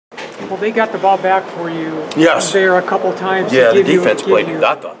Well, they got the ball back for you Yes. there a couple times. Yeah, the defense played.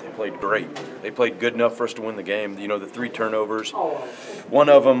 I thought they played great. They played good enough for us to win the game. You know, the 3 turnovers. One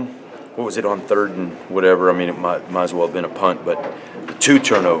of them, what was it, on 3rd and whatever? I mean, it might as well have been a punt. But the 2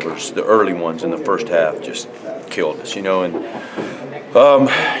 turnovers, the early ones in the first half, just killed us. You know, and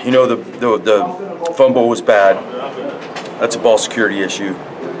you know, the fumble was bad. That's a ball security issue.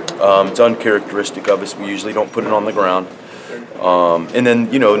 It's uncharacteristic of us. We usually don't put it on the ground. And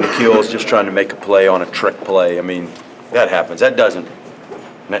then, you know, Nikhil's just trying to make a play on a trick play. I mean, that happens. That doesn't,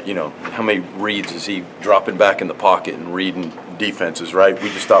 you know, how many reads is he dropping back in the pocket and reading defenses, right? We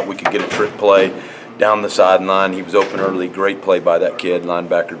just thought we could get a trick play down the sideline. He was open early. Great play by that kid.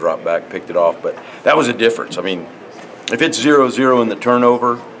 Linebacker dropped back, picked it off. But that was a difference. I mean, if it's 0-0 in the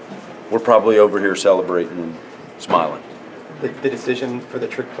turnover, we're probably over here celebrating and smiling. The decision for the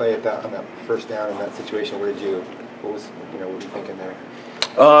trick play on that first down in that situation, what were you thinking there?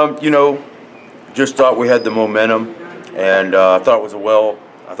 You know, just thought we had the momentum, and I thought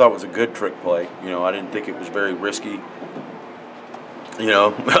it was a good trick play. You know, I didn't think it was very risky. You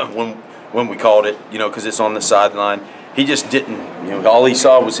know, when we called it, you know, because it's on the sideline. He just didn't. You know, all he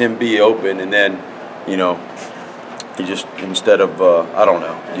saw was him be open, and then, you know, he just, instead of I don't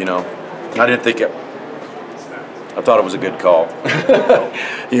know. You know, I didn't think it. I thought it was a good call.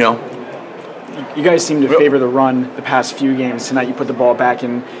 You know. You guys seem to favor the run the past few games. Tonight you put the ball back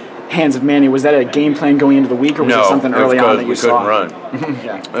in hands of Manny. Was that a game plan going into the week, or was it something early on that you saw? No, we couldn't run.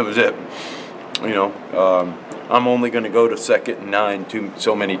 Yeah. That was it. You know, I'm only going to go to 2nd and 9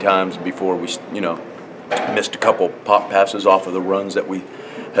 so many times before we, you know, missed a couple pop passes off of the runs that we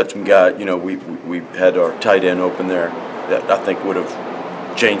had some guy, you know, we had our tight end open there that I think would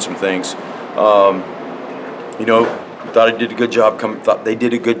have changed some things. You know, thought they did a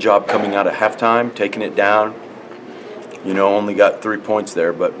good job coming out of halftime, taking it down. You know, only got 3 points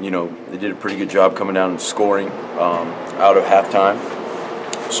there, but, you know, they did a pretty good job coming down and scoring out of halftime.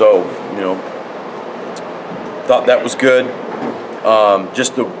 So, you know, thought that was good.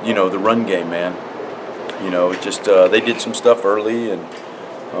 Just the, you know, the run game, man. You know, it just they did some stuff early, and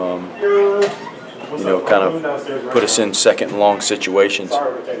you know, kind of put us in 2nd and long situations.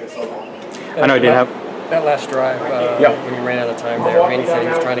 I know you did have. That last drive, when you ran out of time there, Manny said he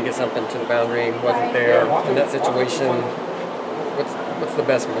was trying to get something to the boundary, wasn't there. In that situation, what's the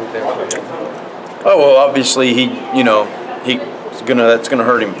best move there for him? Oh, well, obviously that's gonna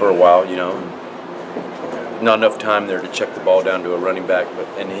hurt him for a while, you know. Not enough time there to check the ball down to a running back,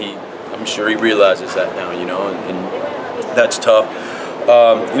 I'm sure he realizes that now, you know, and that's tough.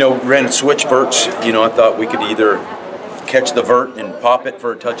 You know, ran switch verts. You know, I thought we could either catch the vert and pop it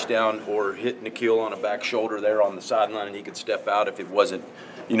for a touchdown, or hit Nikhil on a back shoulder there on the sideline, and he could step out if it wasn't,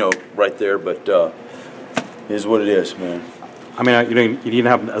 you know, right there. But it is what it is, man. I mean, you didn't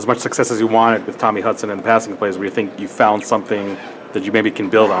have as much success as you wanted with Tommy Hudson and the passing plays, where you think you found something that you maybe can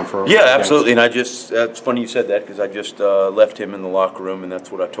build on for. Yeah, absolutely. And that's funny you said that, because I just left him in the locker room, and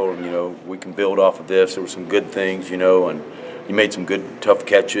that's what I told him. You know, we can build off of this. There were some good things, you know, and he made some good, tough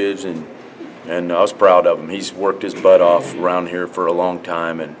catches, and I was proud of him. He's worked his butt off around here for a long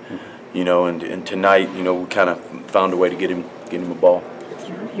time, and you know, and tonight, you know, we kind of found a way to get him a ball.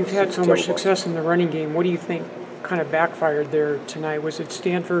 You've had so much success in the running game. What do you think kind of backfired there tonight? Was it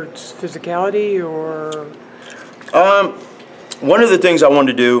Stanford's physicality, or? One of the things I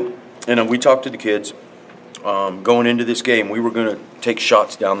wanted to do, and we talked to the kids going into this game, we were going to take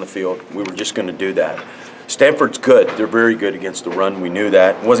shots down the field. We were just going to do that. Stanford's good. They're very good against the run. We knew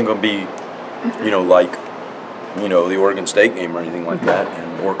that. It wasn't going to be, you know, like, you know, the Oregon State game or anything like that,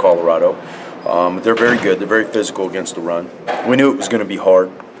 or Colorado. They're very good. They're very physical against the run. We knew it was going to be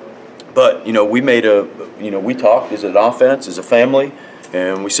hard. But, you know, we talked as an offense, as a family,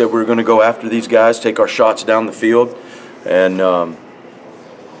 and we said we were going to go after these guys, take our shots down the field. And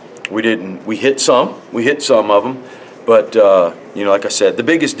we didn't. We hit some of them, but you know, like I said, the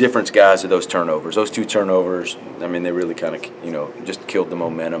biggest difference, guys, are those turnovers. Those 2 turnovers. I mean, they really kind of, you know, just killed the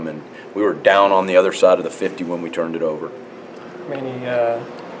momentum, and we were down on the other side of the 50 when we turned it over. Manny,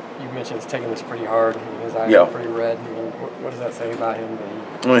 you mentioned he's taking this pretty hard. His eyes are pretty red. I mean, what does that say about him?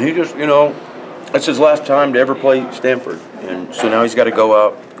 Well, he just, you know, it's his last time to ever play Stanford, and so now he's got to go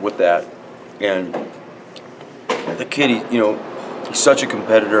out with that. And the kid, you know, he's such a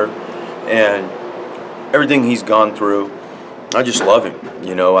competitor, and everything he's gone through, I just love him.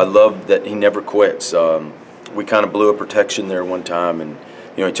 You know, I love that he never quits. We kind of blew a protection there one time, and,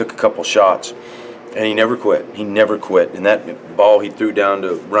 you know, he took a couple shots, and he never quit. He never quit. And that ball he threw down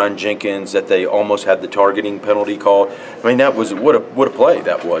to Ryan Jenkins that they almost had the targeting penalty called, I mean, that was what a play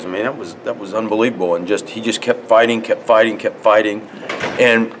that was. I mean, that was unbelievable. And he just kept fighting,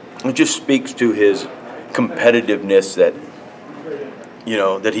 and it just speaks to his competitiveness that,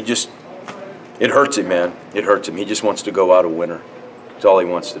 that he just, it hurts him, man. It hurts him. He just wants to go out a winner. That's all he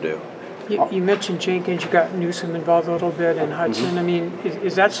wants to do. You mentioned Jenkins, you got Newsom involved a little bit, and Hudson. I mean,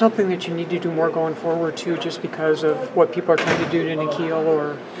 is that something that you need to do more going forward too, just because of what people are trying to do to Nikhil?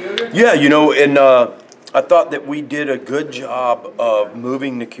 Or yeah, and I thought that we did a good job of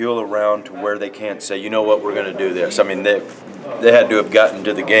moving Nikhil around to where they can't say, you know what, we're going to do this. I mean, they had to have gotten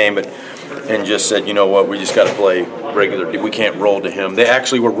to the game, and just said, you know what, we just got to play regular. We can't roll to him. They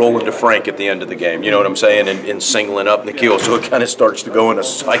actually were rolling to Frank at the end of the game, you know what I'm saying, and singling up Nikhil, so it kind of starts to go in a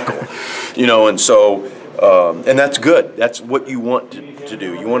cycle, and so, and that's good. That's what you want to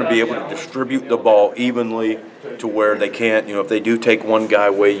do. You want to be able to distribute the ball evenly to where they can't, if they do take one guy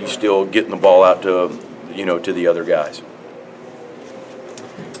away, you still getting the ball out to, to the other guys.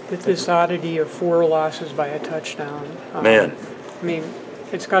 This oddity of 4 losses by a touchdown. Man. I mean,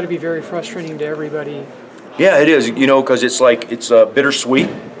 it's got to be very frustrating to everybody. Yeah, it is, because it's like, it's bittersweet,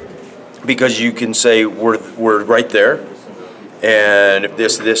 because you can say we're right there, and if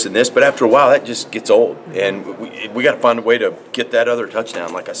this, and this, but after a while, that just gets old, and we got to find a way to get that other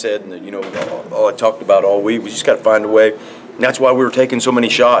touchdown, like I said, and all I talked about all week, we just got to find a way, and that's why we were taking so many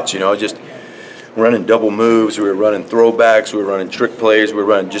shots, just running double moves, we were running throwbacks, we were running trick plays, we were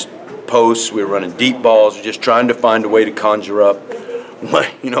running just posts, we were running deep balls, just trying to find a way to conjure up,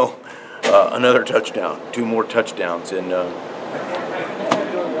 another touchdown, 2 more touchdowns, and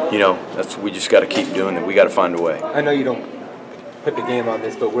that's, we just got to keep doing it. We got to find a way. I know you don't put the game on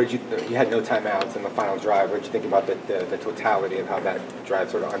this, but you had no timeouts in the final drive. What did you think about the totality of how that drive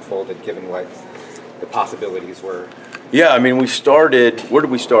sort of unfolded, given what the possibilities were? Yeah, I mean, we started. Where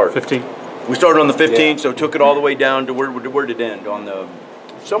did we start? 15. We started on the 15, so took it all the way down to where did it end? On the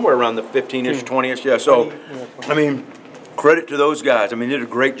somewhere around the 15-ish, 20-ish. Yeah. So, I mean, credit to those guys. I mean, they did a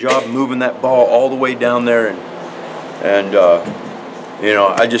great job moving that ball all the way down there, and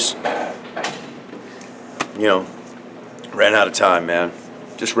I just ran out of time, man.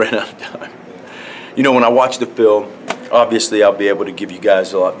 Just ran out of time. When I watch the film, obviously I'll be able to give you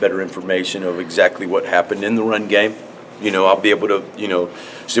guys a lot better information of exactly what happened in the run game. I'll be able to,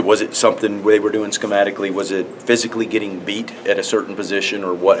 so was it something they were doing schematically? Was it physically getting beat at a certain position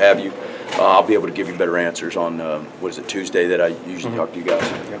or what have you? I'll be able to give you better answers on, Tuesday that I usually talk to you guys.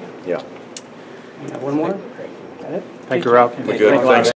 Yeah. One more? Thank you, Rob. We're good. Thanks.